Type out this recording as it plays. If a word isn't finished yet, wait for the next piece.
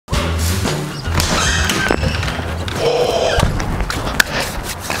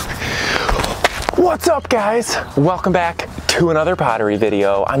What's up, guys? Welcome back to another pottery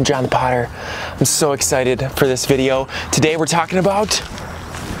video. I'm Jonthepotter. I'm so excited for this video. Today we're talking about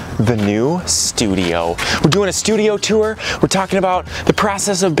the new studio. We're doing a studio tour. We're talking about the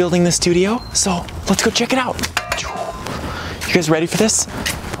process of building the studio. So let's go check it out. You guys ready for this?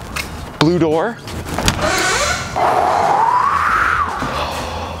 Blue door.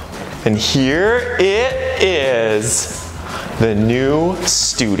 And here it is, the new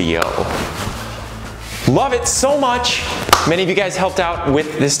studio. Love it so much. Many of you guys helped out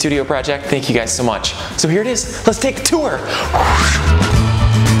with this studio project. Thank you guys so much. So here it is. Let's take a tour.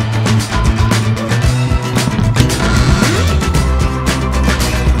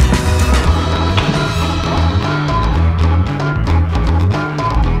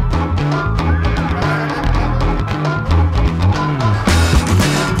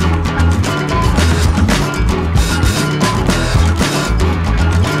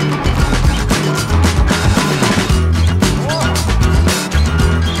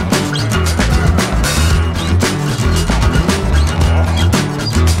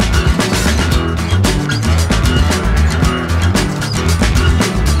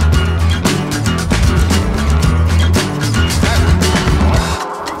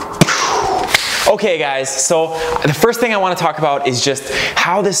 Okay guys, so the first thing I want to talk about is just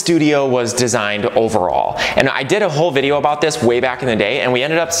how the studio was designed overall. And I did a whole video about this way back in the day, and we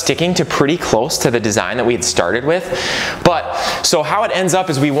ended up sticking to pretty close to the design that we had started with. But, so how it ends up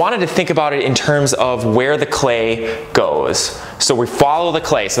is we wanted to think about it in terms of where the clay goes. So we follow the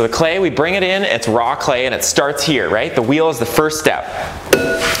clay. So the clay, we bring it in, it's raw clay, and it starts here, right? The wheel is the first step.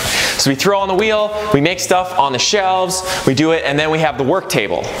 So we throw on the wheel, we make stuff on the shelves, we do it, and then we have the work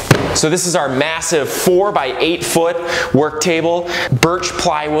table. So this is our massive 4 by 8 foot work table, birch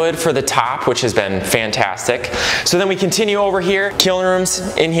plywood for the top, which has been fantastic. So then we continue over here, kiln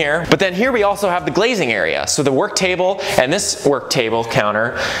rooms in here, but then here we also have the glazing area. So the work table and this work table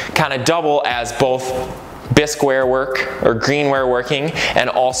counter kind of double as both bisqueware work or greenware working and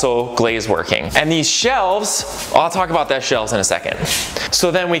also glaze working. And these shelves, I'll talk about those shelves in a second.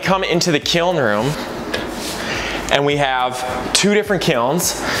 So then we come into the kiln room and we have 2 different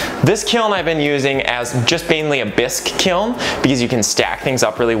kilns. This kiln I've been using as just mainly a bisque kiln because you can stack things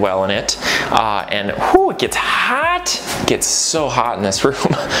up really well in it. And whew, it gets hot. It gets so hot in this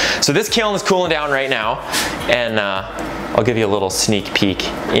room. So this kiln is cooling down right now, and I'll give you a little sneak peek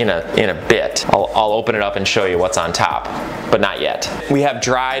in a bit. I'll open it up and show you what's on top, but not yet. We have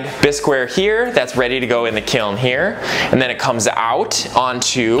dried bisqueware here that's ready to go in the kiln here, and then it comes out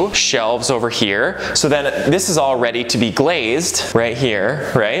onto shelves over here. So then this is all ready to be glazed right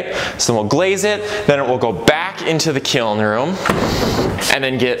here, right? So we'll glaze it, then it will go back into the kiln room and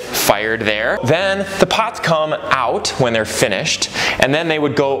then get fired there. Then the pots come out when they're finished, and then they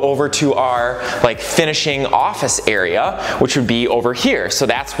would go over to our like finishing office area, which would be over here. So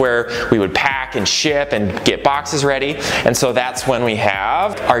that's where we would pack and ship and get boxes ready. And so that's when we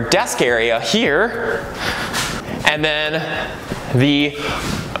have our desk area here. And then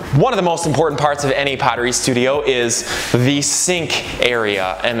one of the most important parts of any pottery studio is the sink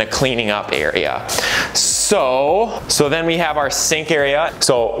area and the cleaning up area. So then we have our sink area.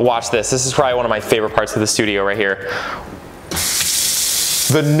 So watch this. This is probably one of my favorite parts of the studio right here.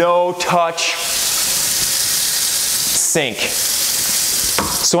 The no-touch sink.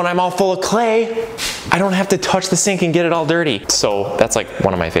 So when I'm all full of clay, I don't have to touch the sink and get it all dirty. So that's like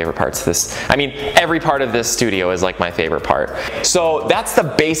one of my favorite parts of this. I mean, every part of this studio is like my favorite part. So that's the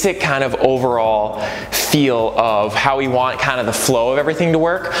basic kind of overall feel of how we want kind of the flow of everything to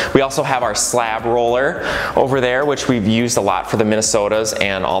work. We also have our slab roller over there, which we've used a lot for the Minnesotas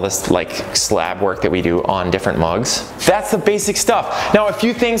and all this like slab work that we do on different mugs. That's the basic stuff. Now, a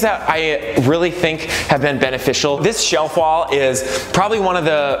few things that I really think have been beneficial. This shelf wall is probably one of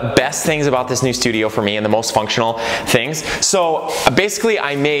the best things about this new studio for me and the most functional things. So basically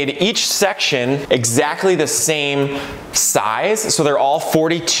I made each section exactly the same size, so they're all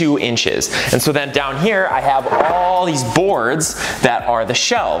 42 inches. And so then down here I have all these boards that are the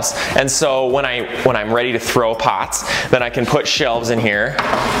shelves. And so when I'm ready to throw pots, then I can put shelves in here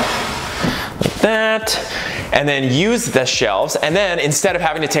like that, and then use the shelves, and then instead of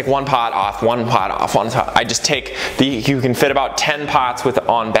having to take one pot off, I just take you can fit about 10 pots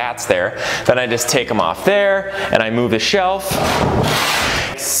on bats there, then I just take them off there, and I move the shelf.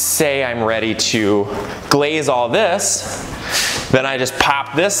 Say I'm ready to glaze all this, then I just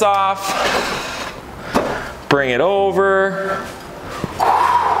pop this off, bring it over,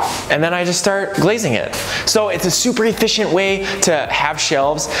 and then I just start glazing it. So it's a super efficient way to have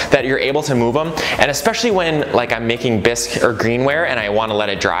shelves that you're able to move them, and especially when like I'm making bisque or greenware and I want to let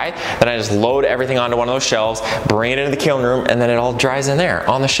it dry, then I just load everything onto one of those shelves, bring it into the kiln room, and then it all dries in there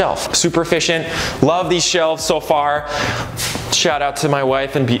on the shelf. Super efficient. Love these shelves so far. Shout out to my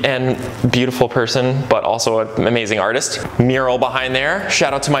wife and beautiful person, but also an amazing artist. Mural behind there.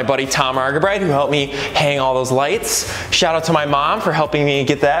 Shout out to my buddy Tom Argabride, who helped me hang all those lights. Shout out to my mom for helping me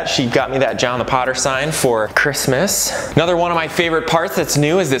get that. She got me that Jonthepotter sign for Christmas. Another one of my favorite parts that's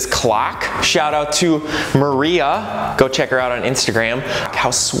new is this clock. Shout out to Maria. Go check her out on Instagram.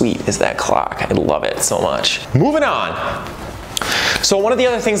 How sweet is that clock? I love it so much. Moving on. So one of the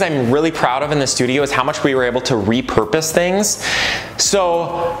other things I'm really proud of in the studio is how much we were able to repurpose things.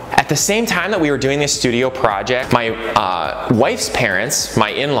 So at the same time that we were doing this studio project, my wife's parents, my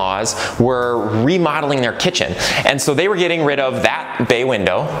in-laws, were remodeling their kitchen. And so they were getting rid of that bay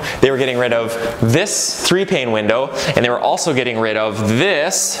window, they were getting rid of this 3-pane window, and they were also getting rid of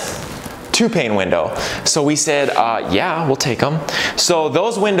this 2-pane window. So we said, yeah, we'll take them. So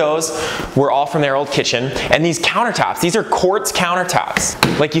those windows were all from their old kitchen, and these countertops, these are quartz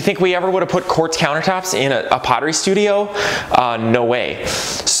countertops. Like, you think we ever would have put quartz countertops in a pottery studio? No way.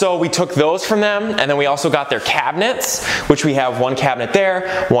 So we took those from them, and then we also got their cabinets, which we have one cabinet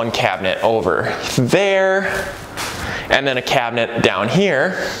there, one cabinet over there, and then a cabinet down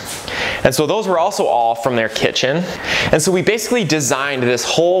here. And so those were also all from their kitchen. And so we basically designed this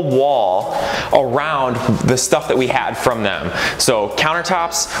whole wall around the stuff that we had from them. So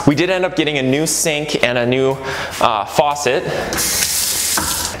countertops, we did end up getting a new sink and a new faucet.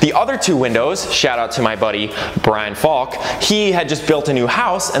 The other 2 windows, shout out to my buddy Brian Falk, he had just built a new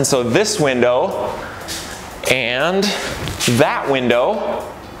house, and so this window and that window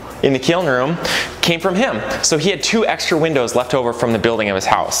in the kiln room came from him. So he had 2 extra windows left over from the building of his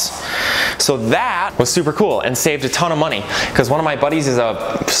house. So that was super cool and saved a ton of money, because one of my buddies is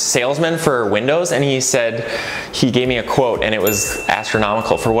a salesman for windows, and he said, he gave me a quote, and it was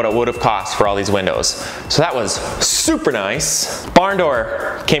astronomical for what it would have cost for all these windows. So that was super nice. Barn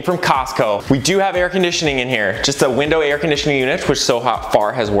door came from Costco. We do have air conditioning in here, just a window air conditioning unit, which so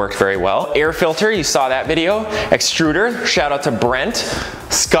far has worked very well. Air filter, you saw that video. Extruder, shout out to Brent.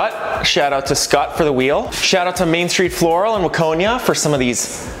 Scut, shout out to Scut for the wheel. Shout out to Main Street Floral and Waconia for some of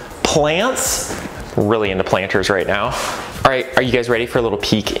these plants. Really into planters right now. All right, are you guys ready for a little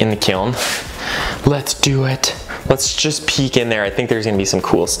peek in the kiln? Let's do it. Let's just peek in there. I think there's gonna be some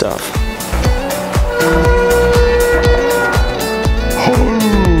cool stuff.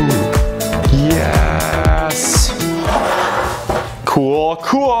 Yes. Cool,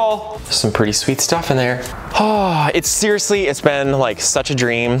 cool. There's some pretty sweet stuff in there. Oh, it's been like such a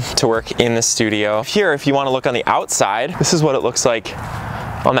dream to work in the studio. Here, if you want to look on the outside, this is what it looks like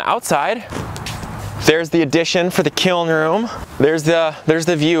on the outside. There's the addition for the kiln room. There's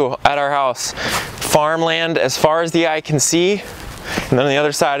the view at our house. Farmland as far as the eye can see. And then on the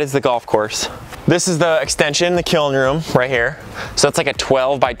other side is the golf course. This is the extension, the kiln room right here. So it's like a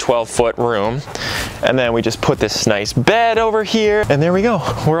 12 by 12 foot room. And then we just put this nice bed over here, and there we go.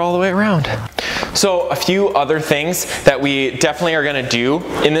 We're all the way around. So a few other things that we definitely are gonna do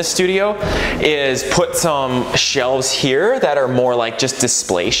in this studio is put some shelves here that are more like just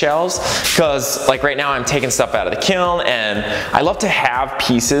display shelves, because like right now I'm taking stuff out of the kiln, and I love to have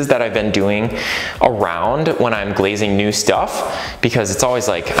pieces that I've been doing around when I'm glazing new stuff, because it's always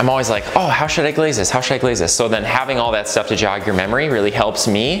like, I'm always like, oh, how should I glaze this? How should I glaze this? So then having all that stuff to jog your memory really helps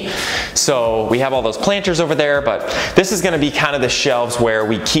me. So we have all those planters over there, but this is gonna be kind of the shelves where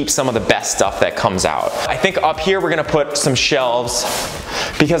we keep some of the best stuff that comes out. I think up here we're gonna put some shelves,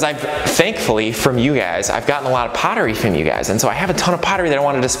 because thankfully from you guys, I've gotten a lot of pottery from you guys, and so I have a ton of pottery that I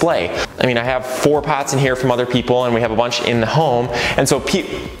want to display. I mean, I have 4 pots in here from other people, and we have a bunch in the home, and so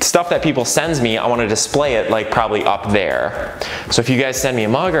stuff that people sends me, I want to display it like probably up there. So if you guys send me a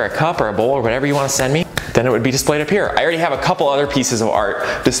mug or a cup or a bowl or whatever you want to send me, then it would be displayed up here. I already have a couple other pieces of art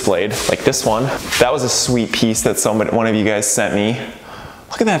displayed, like this one. That was a sweet piece that one of you guys sent me.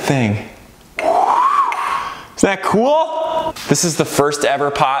 Look at that thing. Isn't that cool? This is the first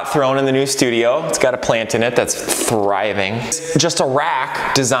ever pot thrown in the new studio. It's got a plant in it that's thriving. It's just a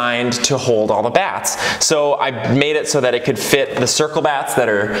rack designed to hold all the bats. So I made it so that it could fit the circle bats that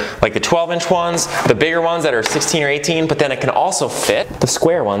are like the 12-inch ones, the bigger ones that are 16 or 18, but then it can also fit the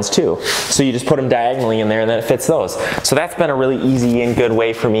square ones too. So you just put them diagonally in there and then it fits those. So that's been a really easy and good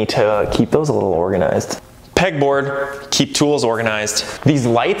way for me to keep those a little organized. Pegboard, keep tools organized. These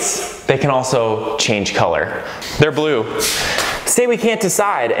lights, they can also change color. They're blue. Say we can't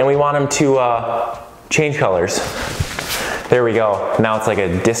decide and we want them to change colors. There we go. Now it's like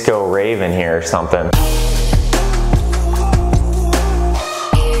a disco rave in here or something.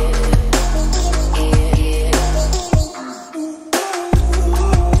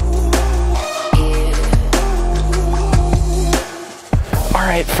 All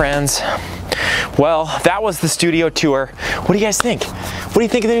right, friends. Well, that was the studio tour. What do you guys think? What do you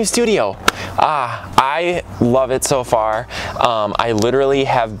think of the new studio? I love it so far. I literally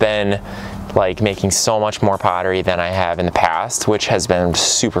have been like making so much more pottery than I have in the past, which has been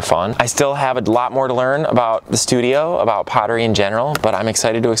super fun. I still have a lot more to learn about the studio, about pottery in general, but I'm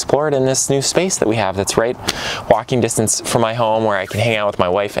excited to explore it in this new space that we have that's right walking distance from my home where I can hang out with my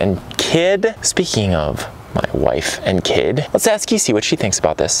wife and kid. Speaking of my wife and kid, let's ask Isi what she thinks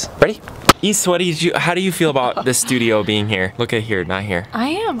about this. Ready? Isi, how do you feel about this studio being here? Look at here, not here.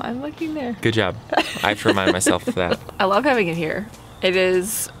 I'm looking there. Good job. I have to remind myself of that. I love having it here. It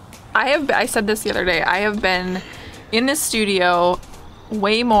is, I said this the other day, I have been in this studio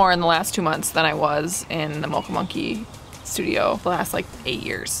way more in the last 2 months than I was in the Mocha Monkey studio the last like 8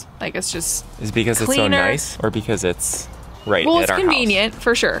 years. Like it's just Is it because cleaner. It's so nice or because it's right well, at it's our convenient house?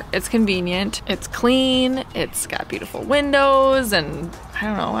 for sure. It's convenient. It's clean. It's got beautiful windows, and I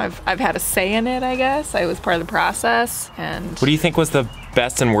don't know. I've had a say in it. I guess I was part of the process. And What do you think was the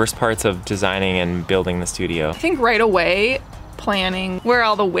best and worst parts of designing and building the studio? I think right away planning where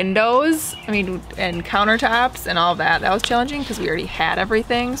all the windows, and countertops and all of that was challenging because we already had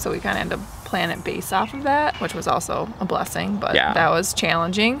everything. So we kind of had to plan it based off of that, which was also a blessing, but yeah, that was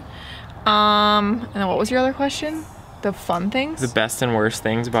challenging. And then what was your other question? The fun things? The best and worst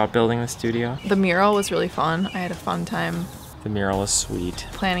things about building the studio? The mural was really fun. I had a fun time. The mural was sweet.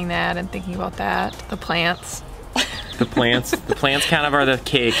 Planning that and thinking about that. The plants. The plants kind of are the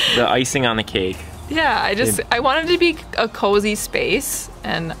cake, the icing on the cake. Yeah, I wanted it to be a cozy space,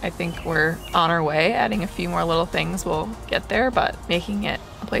 and I think we're on our way. Adding a few more little things will get there, but making it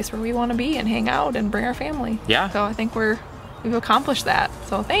a place where we want to be and hang out and bring our family. Yeah. So I think we've accomplished that.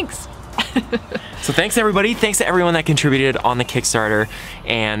 So thanks. So thanks everybody, thanks to everyone that contributed on the Kickstarter,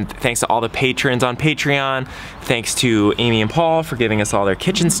 and thanks to all the patrons on Patreon. Thanks to Amy and Paul for giving us all their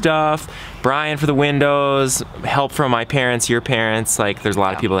kitchen stuff, Brian for the windows, help from my parents, your parents. Like there's a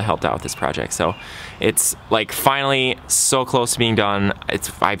lot of people that helped out with this project. So it's like finally so close to being done.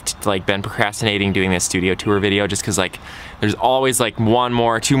 I've like been procrastinating doing this studio tour video just because like there's always like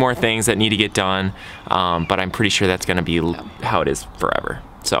two more things that need to get done, but I'm pretty sure that's gonna be how it is forever.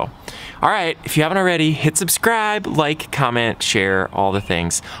 So, all right, if you haven't already, hit subscribe, like, comment, share, all the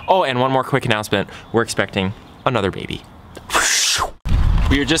things. Oh, and one more quick announcement. We're expecting another baby.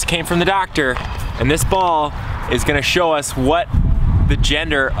 We just came from the doctor, and this ball is gonna show us what the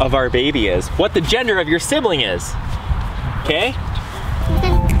gender of our baby is, what the gender of your sibling is, okay?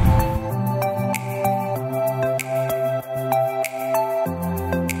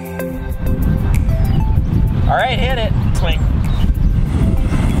 All right, hit it, swing.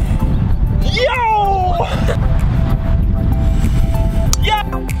 Yo! Yeah!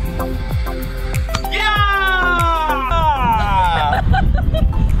 Yeah!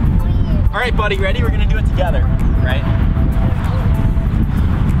 All right, buddy, ready? We're gonna do it together, right?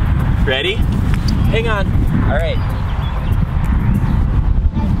 Ready? Hang on. All right.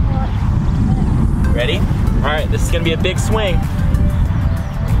 Ready? All right, this is gonna be a big swing.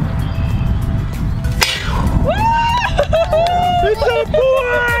 It's a boy!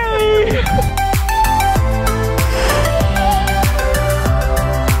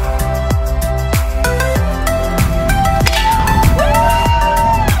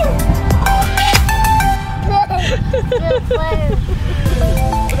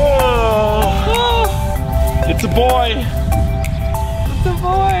 It's a boy! It's a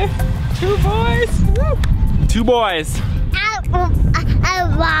boy! 2 boys! Woo. 2 boys!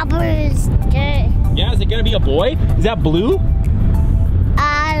 A robber's day. Yeah, is it gonna be a boy? Is that blue?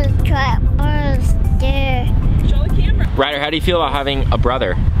 Trapper's day. Show the camera. Ryder, how do you feel about having a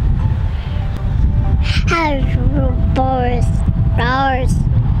brother? Boys.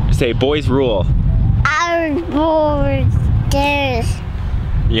 Say, boys rule. Our boys.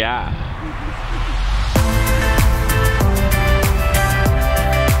 Yeah.